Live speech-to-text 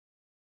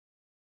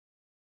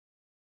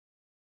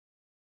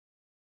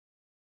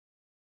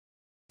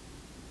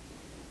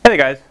Hey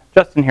guys,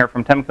 Justin here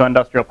from TEMCo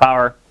Industrial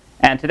Power,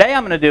 and today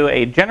I'm going to do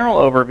a general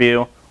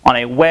overview on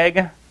a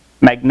WEG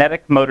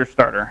magnetic motor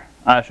starter.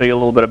 I'll show you a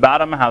little bit about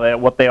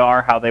them, what they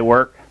are, how they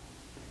work,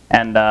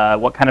 and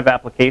what kind of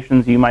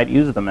applications you might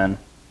use them in.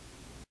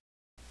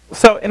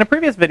 So in a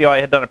previous video I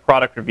had done a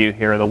product review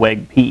here of the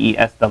WEG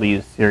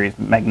PESW series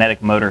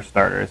magnetic motor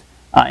starters.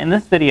 In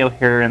this video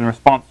here, in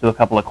response to a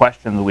couple of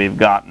questions we've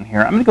gotten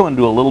here, I'm going to go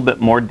into a little bit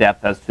more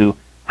depth as to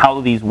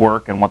how these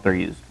work and what they're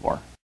used for.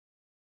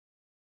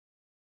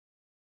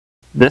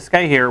 This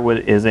guy here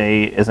is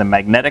a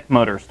magnetic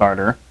motor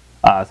starter,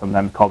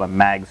 sometimes called a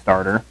mag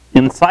starter.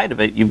 Inside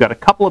of it, you've got a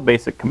couple of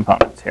basic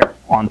components here.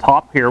 On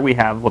top here, we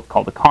have what's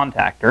called a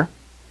contactor.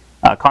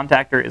 A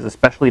contactor is a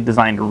specially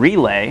designed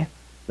relay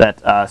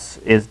that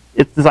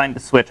it's designed to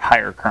switch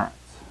higher currents.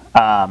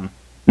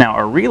 Now,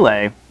 a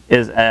relay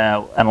is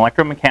an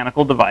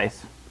electromechanical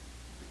device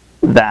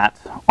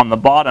that on the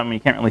bottom, you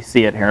can't really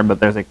see it here, but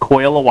there's a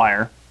coil of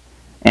wire,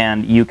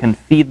 and you can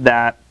feed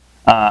that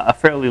a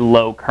fairly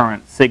low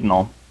current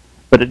signal,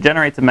 but it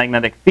generates a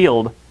magnetic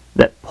field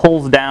that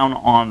pulls down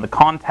on the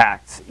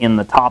contacts in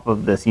the top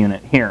of this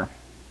unit here.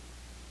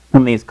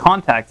 And these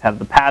contacts have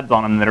the pads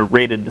on them that are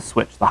rated to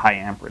switch the high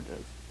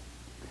amperages.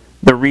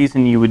 The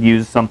reason you would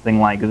use something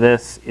like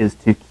this is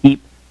to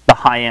keep the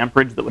high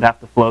amperage that would have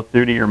to flow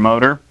through to your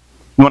motor.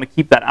 You want to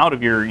keep that out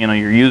of your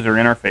user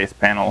interface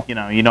panel.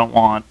 You don't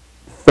want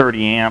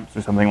 30 amps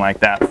or something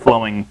like that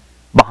flowing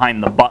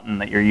behind the button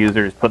that your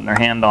user is putting their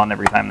hand on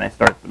every time they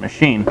start the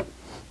machine.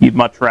 You'd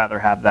much rather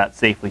have that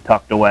safely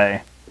tucked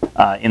away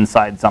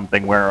inside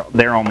something where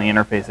they're only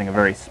interfacing a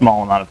very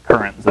small amount of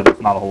current, so there's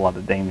not a whole lot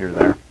of danger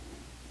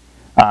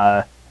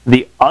there.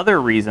 The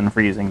other reason for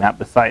using that,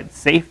 besides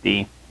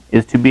safety,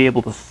 is to be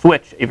able to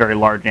switch a very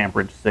large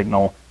amperage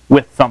signal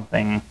with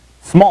something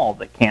small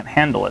that can't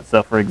handle it.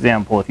 So for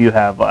example, if you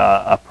have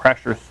a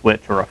pressure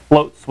switch or a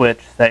float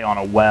switch, say on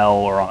a well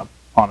or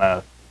on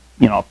a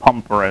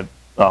pump or a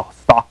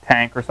stock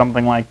tank or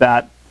something like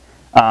that,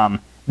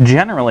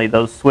 generally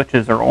those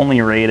switches are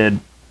only rated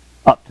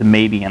up to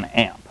maybe an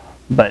amp,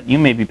 but you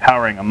may be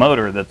powering a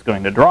motor that's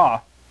going to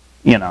draw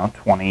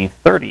 20,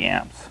 30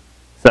 amps.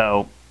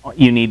 So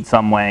you need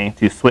some way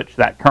to switch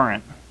that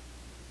current,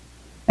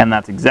 and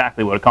that's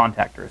exactly what a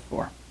contactor is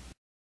for.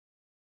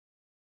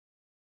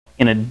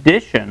 In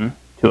addition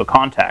to a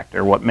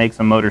contactor, what makes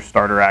a motor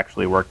starter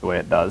actually work the way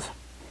it does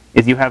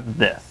is you have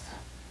this.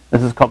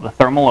 This is called the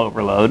thermal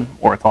overload,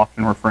 or it's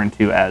often referred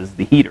to as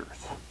the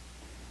heaters.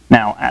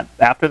 Now,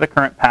 after the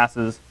current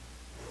passes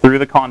through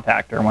the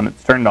contactor, when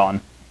it's turned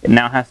on, it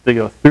now has to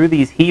go through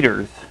these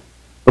heaters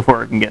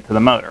before it can get to the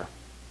motor.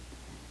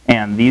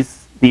 And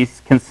these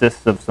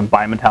consist of some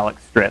bimetallic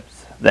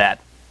strips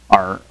that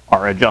are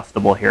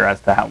adjustable here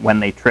as to when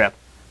they trip.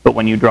 But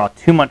when you draw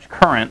too much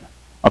current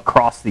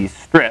across these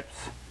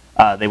strips,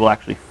 they will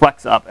actually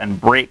flex up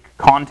and break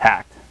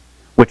contact,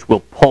 which will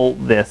pull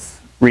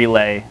this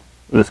relay,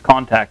 this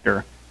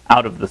contactor,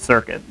 out of the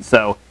circuit.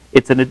 So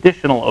it's an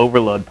additional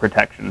overload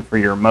protection for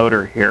your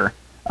motor here.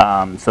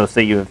 So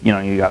say you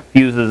got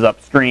fuses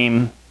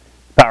upstream,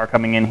 power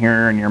coming in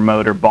here, and your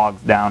motor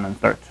bogs down and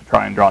starts to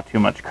try and draw too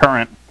much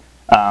current.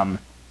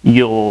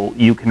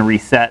 You can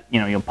reset.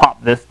 You'll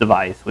pop this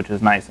device, which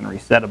is nice and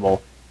resettable,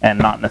 and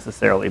not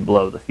necessarily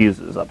blow the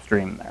fuses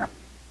upstream there.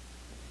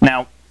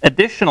 Now,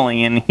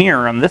 additionally, in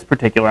here on this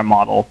particular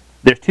model,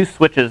 there's two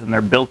switches, and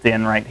they're built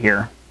in right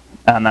here.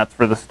 And that's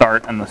for the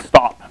start and the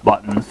stop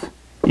buttons.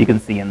 You can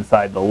see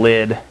inside the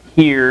lid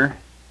here,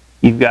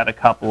 you've got a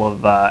couple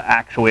of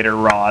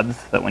actuator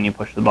rods that when you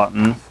push the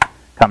buttons,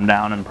 come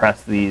down and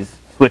press these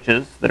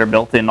switches that are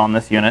built in on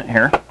this unit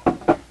here.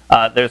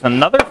 There's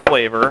another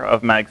flavor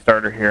of mag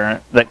starter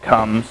here that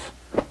comes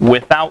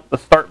without the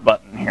start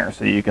button here.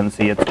 So you can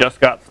see it's just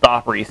got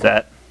stop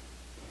reset.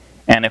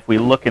 And if we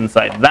look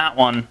inside that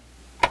one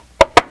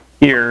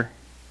here,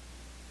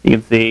 you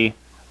can see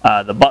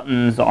the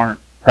buttons aren't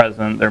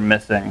present, they're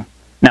missing.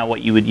 Now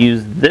what you would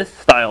use this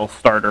style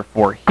starter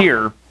for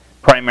here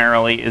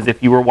primarily is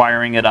if you were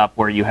wiring it up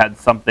where you had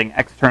something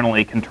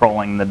externally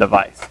controlling the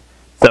device.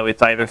 So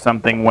it's either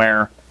something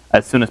where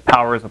as soon as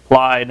power is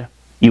applied,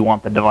 you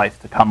want the device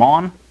to come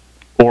on,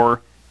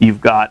 or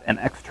you've got an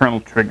external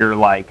trigger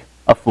like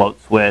a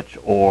float switch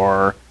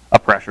or a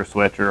pressure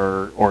switch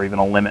or even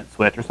a limit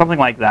switch or something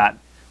like that,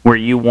 where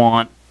you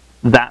want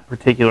that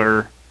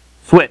particular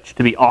switch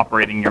to be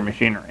operating your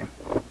machinery.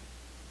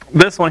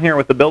 This one here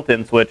with the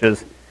built-in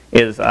switches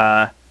is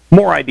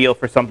more ideal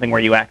for something where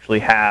you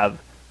actually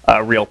have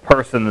a real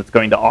person that's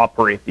going to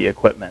operate the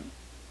equipment.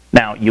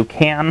 Now, you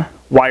can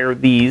wire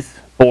these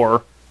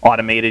for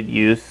automated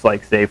use,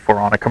 like say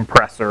for on a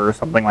compressor or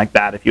something like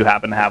that, if you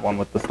happen to have one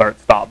with the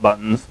start-stop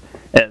buttons.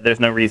 There's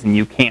no reason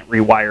you can't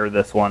rewire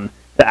this one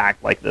to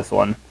act like this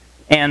one.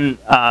 And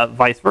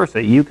vice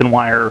versa, you can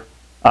wire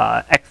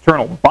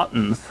external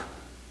buttons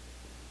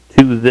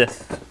to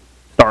this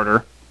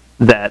starter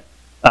that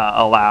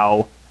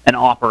allow an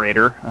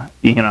operator,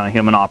 a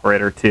human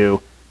operator,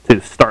 to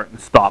start and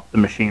stop the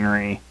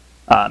machinery,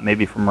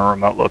 maybe from a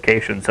remote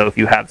location. So if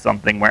you have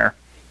something where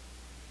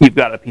you've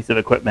got a piece of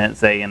equipment,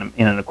 say in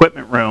an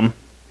equipment room,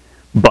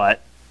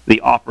 but the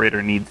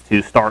operator needs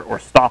to start or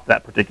stop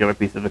that particular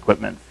piece of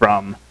equipment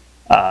from,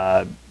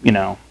 you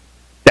know,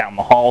 down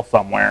the hall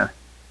somewhere.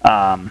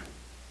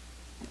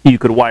 You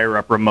could wire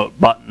up remote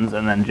buttons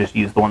and then just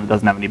use the one that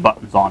doesn't have any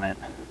buttons on it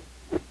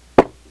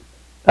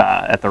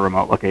at the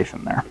remote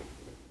location there.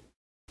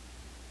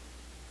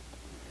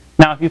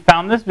 Now, if you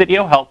found this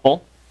video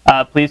helpful,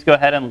 please go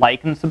ahead and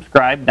like and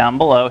subscribe down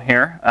below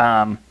here.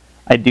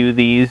 I do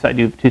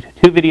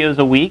two videos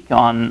a week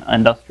on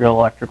industrial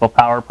electrical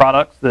power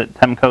products that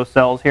TEMCo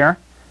sells here.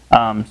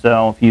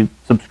 So if you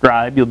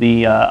subscribe, you'll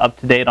be up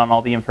to date on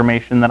all the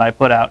information that I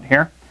put out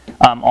here.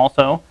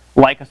 Also,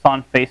 like us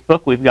on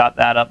Facebook. We've got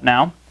that up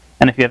now.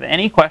 And if you have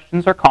any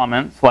questions or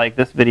comments, like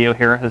this video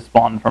here has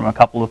spawned from a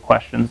couple of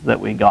questions that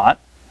we got,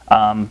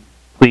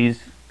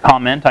 please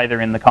comment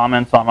either in the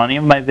comments on any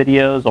of my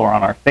videos or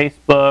on our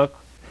Facebook.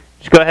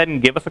 Just go ahead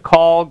and give us a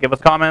call, give us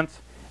comments,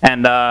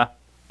 and I'll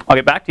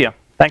get back to you.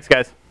 Thanks,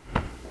 guys.